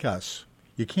 Not like us.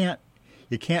 You can't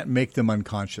make them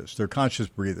unconscious. They're conscious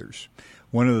breathers.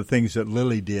 One of the things that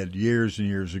Lily did years and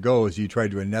years ago is he tried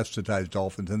to anesthetize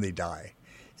dolphins and they die.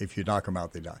 If you knock them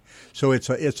out, they die. So it's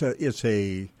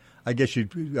a I guess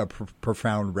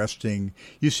profound resting.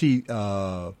 You see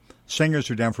singers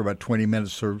are down for about 20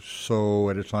 minutes or so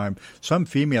at a time. Some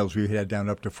females we had down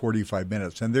up to 45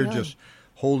 minutes, and they're just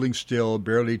holding still,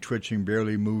 barely twitching,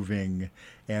 barely moving,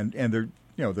 and they're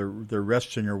they're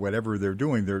resting or whatever they're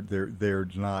doing. They're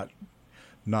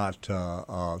not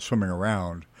swimming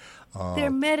around.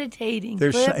 They're meditating.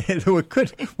 It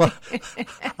could. Well,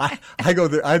 I go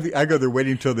there. I go there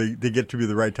waiting until they get to be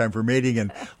the right time for mating.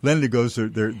 And Linda goes.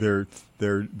 They're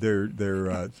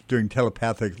doing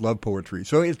telepathic love poetry.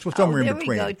 So it's somewhere in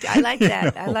between. There we go. I like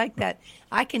that. I like that.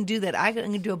 I can do that. I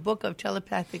can do a book of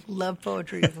telepathic love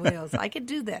poetry with whales. I could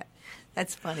do that.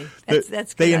 That's funny. That's good.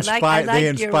 They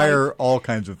inspire all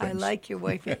kinds of things. I like your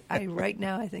wife. Right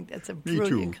now, I think that's a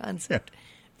brilliant concept. Yeah.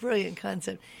 Brilliant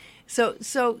concept. So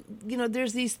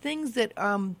there's these things that,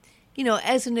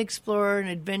 as an explorer and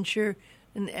adventure,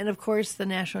 and of course the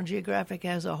National Geographic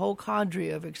has a whole cadre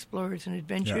of explorers and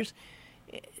adventurers.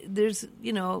 Yeah. There's,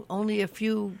 only a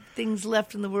few things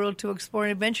left in the world to explore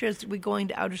and adventure as we're going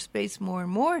to outer space more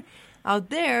and more out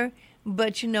there.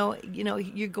 But,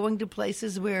 you're going to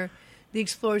places where the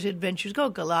explorers' adventures go,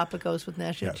 Galapagos with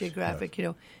National Geographic,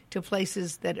 to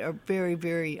places that are very,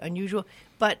 very unusual.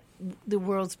 But the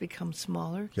world's become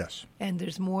smaller. Yes. And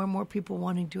there's more and more people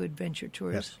wanting to adventure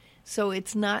tours. Yes. So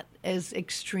it's not as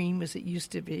extreme as it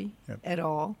used to be at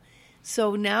all.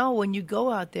 So now when you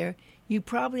go out there, you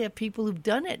probably have people who've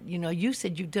done it. You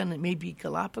said you've done it maybe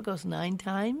Galapagos 9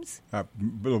 times. A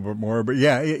little bit more, but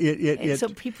yeah. So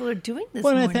people are doing this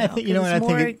more now. It's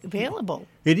more available.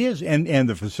 It is, and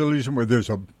the facilities are more.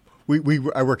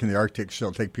 I work in the Arctic, so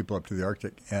I'll take people up to the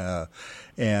Arctic,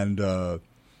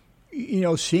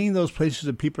 seeing those places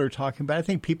that people are talking about. I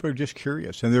think people are just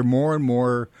curious, and there are more and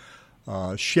more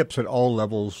ships at all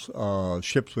levels,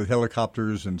 ships with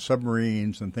helicopters and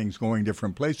submarines and things going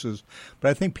different places.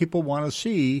 But I think people want to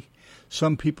see.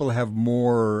 Some people have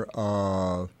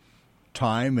more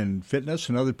time and fitness,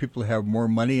 and other people have more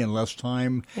money and less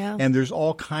time. Yeah. And there's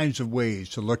all kinds of ways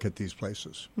to look at these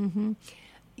places. Mm-hmm.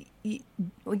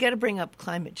 We got to bring up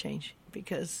climate change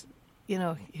because,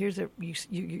 you're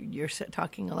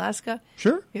talking Alaska.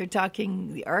 Sure. You're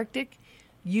talking the Arctic.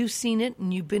 You've seen it,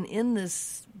 and you've been in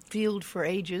this field for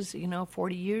ages,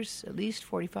 40 years, at least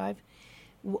 45.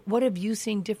 What have you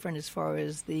seen different as far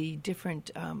as the different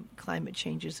climate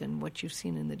changes and what you've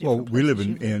seen in the different places? Well, we live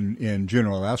in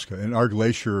Juneau, Alaska, and our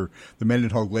glacier, the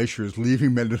Mendenhall Glacier, is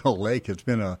leaving Mendenhall Lake. It's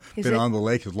been on the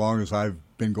lake as long as I've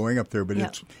been going up there, but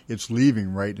it's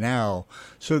leaving right now.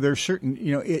 So there's certain,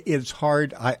 it's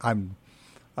hard.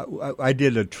 I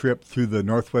did a trip through the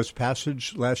Northwest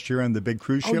Passage last year on the big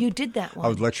cruise ship. Oh, you did that one. I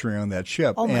was lecturing on that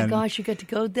ship. Oh, my gosh, you got to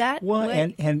go that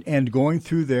way? And going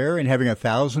through there and having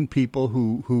 1,000 people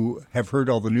who have heard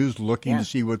all the news looking to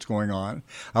see what's going on.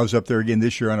 I was up there again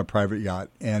this year on a private yacht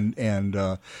and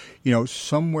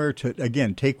somewhere to,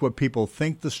 again, take what people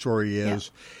think the story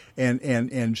is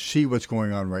and see what's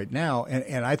going on right now.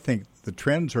 And I think the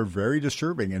trends are very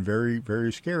disturbing and very,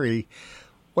 very scary.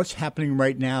 What's happening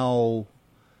right now,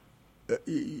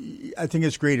 I think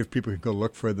it's great if people can go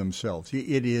look for themselves.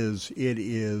 It is.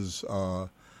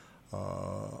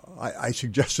 I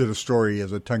suggested a story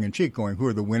as a tongue-in-cheek, going, "Who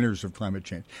are the winners of climate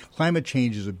change?" Climate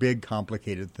change is a big,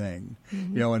 complicated thing,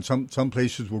 and some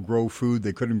places will grow food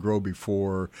they couldn't grow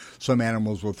before. Some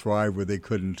animals will thrive where they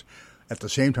couldn't. At the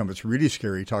same time, it's really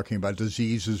scary talking about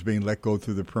diseases being let go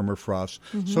through the permafrost.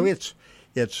 So it's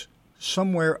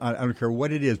somewhere, I don't care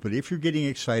what it is, but if you're getting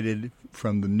excited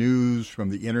from the news, from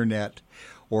the internet,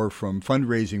 or from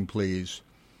fundraising, please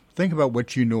think about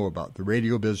what you know about the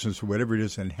radio business or whatever it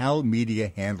is and how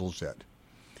media handles it.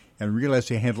 And realize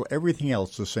they handle everything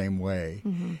else the same way.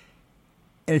 And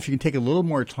if you can take a little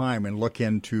more time and look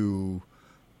into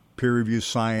peer-reviewed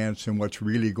science and what's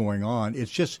really going on,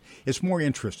 it's more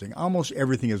interesting. Almost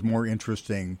everything is more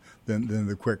interesting than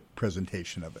the quick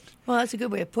presentation of it. Well, that's a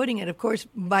good way of putting it. Of course,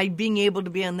 by being able to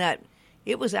be on that,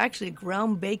 it was actually a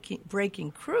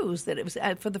groundbreaking cruise that it was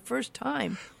at for the first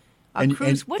time.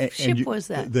 Cruise. What ship was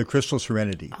that? The Crystal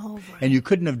Serenity. Oh, right. And you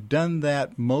couldn't have done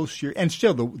that most years. And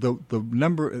still, the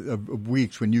number of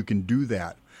weeks when you can do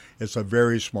that, it's a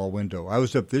very small window. I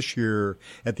was up this year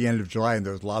at the end of July, and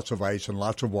there was lots of ice and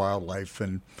lots of wildlife,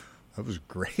 and that was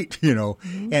great, And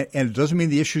it doesn't mean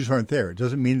the issues aren't there. It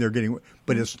doesn't mean they're getting,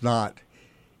 but it's not.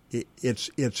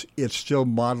 It's still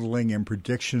modeling and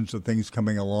predictions of things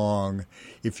coming along.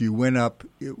 If you went up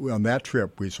on that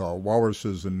trip, we saw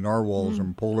walruses and narwhals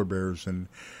and polar bears, and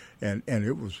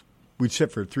it was. We'd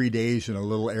sit for 3 days in a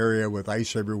little area with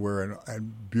ice everywhere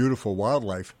and beautiful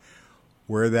wildlife.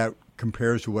 Where that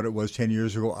compares to what it was 10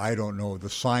 years ago, I don't know. The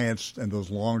science and those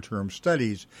long-term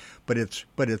studies, but it's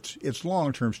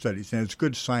long-term studies, and it's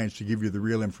good science to give you the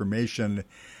real information.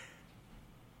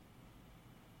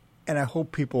 And I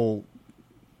hope people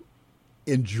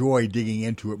enjoy digging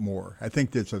into it more. I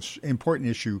think that's an important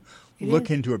issue. Look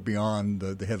into it beyond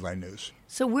the headline news.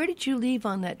 So where did you leave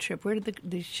on that trip? Where did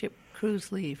the ship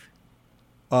cruise leave?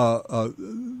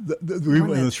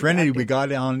 The Serenity, we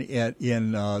got on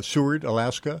in Seward,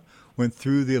 Alaska, went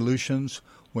through the Aleutians,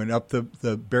 went up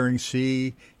the Bering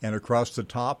Sea and across the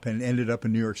top, and ended up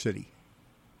in New York City.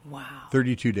 Wow.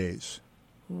 32 days.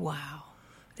 Wow.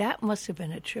 That must have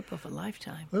been a trip of a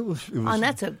lifetime. It was and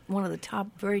that's one of the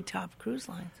very top cruise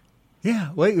lines.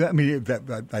 Yeah. Well, I mean,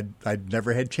 I'd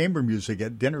never had chamber music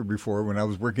at dinner before when I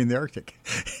was working in the Arctic.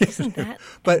 Isn't that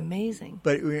amazing?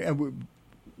 But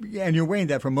and you're weighing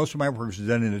that from most of my work was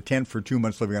done in a tent for 2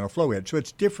 months living on a flowhead. So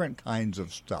it's different kinds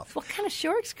of stuff. What kind of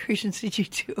shore excursions did you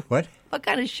do? What? What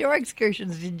kind of shore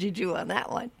excursions did you do on that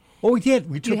one? Oh, we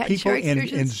did. We took people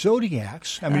in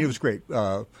Zodiacs. I mean, it was great.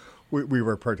 We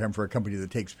work part-time for a company that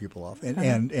takes people off.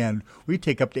 And we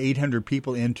take up to 800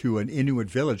 people into an Inuit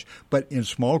village, but in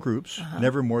small groups,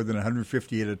 never more than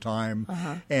 150 at a time.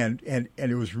 And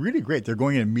it was really great. They're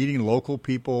going in and meeting local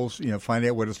people, finding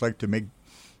out what it's like to make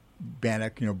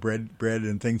bannock, bread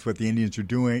and things, what the Indians are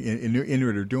doing,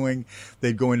 Inuit are doing.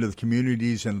 They'd go into the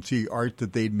communities and see art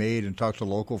that they'd made and talk to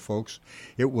local folks.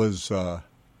 It was,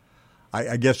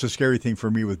 I guess the scary thing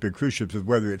for me with big cruise ships is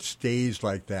whether it stays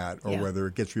like that or whether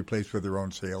it gets replaced with their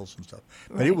own sails and stuff.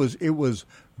 But it was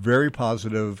very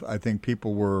positive. I think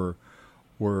people were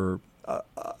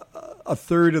a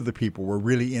third of the people were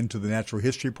really into the natural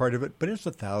history part of it, but it's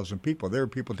 1,000 people. There were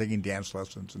people taking dance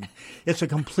lessons, and it's a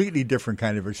completely different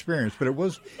kind of experience. But it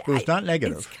was not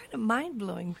negative. It's kind of mind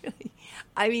blowing, really.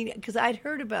 I mean, because I'd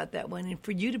heard about that one, and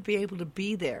for you to be able to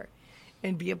be there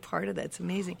and be a part of that's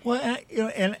amazing. Well,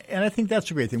 and I think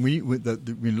that's a great thing.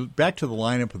 Back to the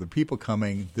lineup of the people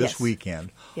coming this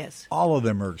weekend. Yes, all of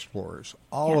them are explorers.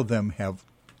 All of them have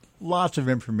lots of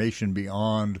information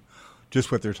beyond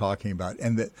just what they're talking about.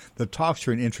 And the talks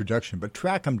are an introduction, but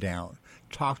track them down.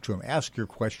 Talk to them. Ask your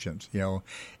questions.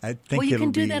 I think you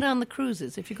can do that on the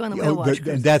cruises if you go on the whale watch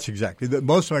cruise. And that's exactly.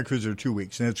 Most of my cruises are 2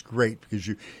 weeks, and it's great because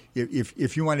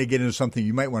if you want to get into something,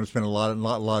 you might want to spend a lot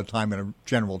of time in a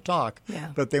general talk. Yeah.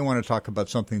 But they want to talk about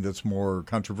something that's more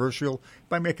controversial.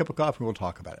 Buy me a cup of coffee, we'll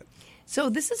talk about it. So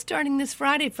this is starting this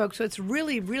Friday, folks. So it's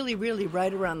really, really, really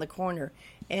right around the corner,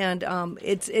 and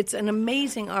it's an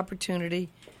amazing opportunity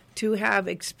to have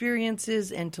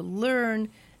experiences and to learn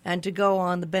and to go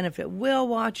on the benefit whale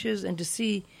watches and to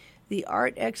see the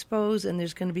art expos. And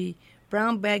there's going to be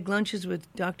brown bag lunches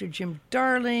with Dr. Jim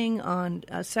Darling on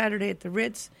Saturday at the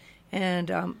Ritz, and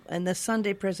the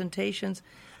Sunday presentations.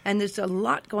 And there's a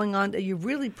lot going on that you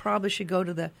really probably should go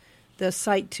to the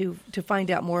site to find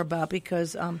out more about,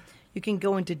 because you can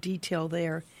go into detail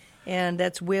there. And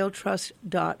that's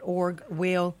whaletrust.org,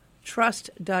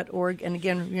 whaletrust.org. And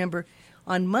again, remember,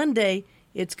 on Monday,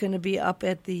 it's going to be up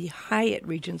at the Hyatt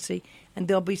Regency, and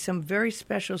there'll be some very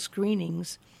special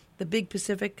screenings. The Big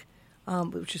Pacific,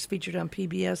 which is featured on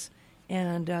PBS,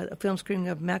 and a film screening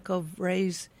of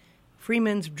McElroy's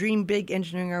Freeman's Dream Big,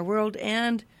 Engineering Our World,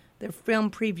 and the film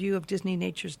preview of Disney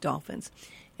Nature's Dolphins.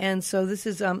 And so this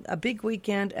is a big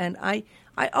weekend, and I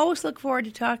always look forward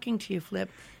to talking to you, Flip.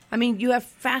 I mean, you have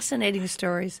fascinating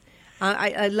stories.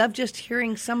 I love just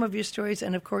hearing some of your stories,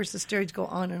 and, of course, the stories go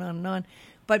on and on and on.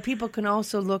 But people can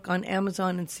also look on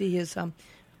Amazon and see his 4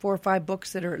 or 5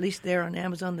 books that are at least there on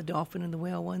Amazon, the dolphin and the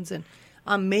whale ones, and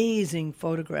amazing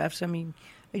photographs. I mean,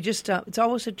 it's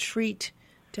always a treat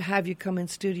to have you come in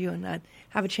studio and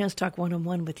have a chance to talk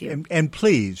one-on-one with you. And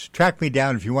please, track me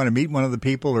down if you want to meet one of the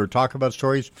people or talk about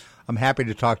stories. I'm happy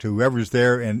to talk to whoever's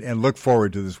there and look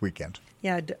forward to this weekend.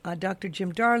 Yeah, Dr.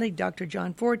 Jim Darley, Dr.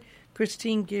 John Ford,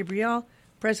 Christine Gabriel,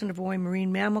 President of Hawaii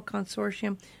Marine Mammal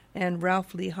Consortium, and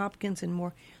Ralph Lee Hopkins, and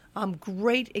more.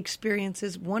 Great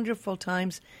experiences, wonderful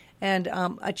times, and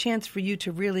a chance for you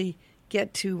to really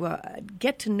get to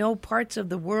know parts of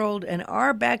the world and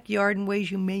our backyard in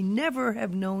ways you may never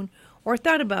have known or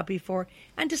thought about before,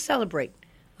 and to celebrate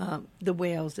the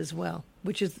whales as well,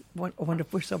 which is wonderful.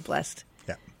 We're so blessed.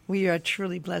 Yeah. We are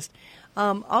truly blessed.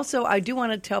 Also, I do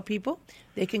want to tell people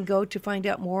they can go to find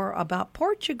out more about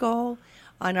Portugal.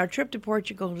 On our trip to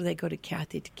Portugal, they go to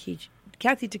Kathy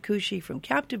Takushi from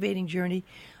Captivating Journey.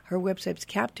 Her website's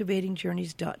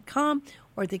captivatingjourneys.com,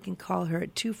 or they can call her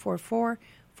at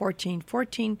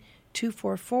 244-1414,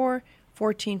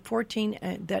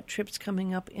 244-1414. That trip's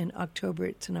coming up in October.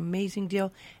 It's an amazing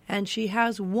deal. And she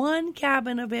has 1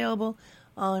 cabin available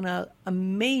on an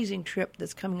amazing trip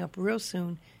that's coming up real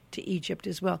soon to Egypt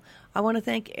as well. I want to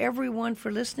thank everyone for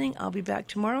listening. I'll be back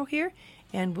tomorrow here,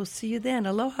 and we'll see you then.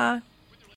 Aloha.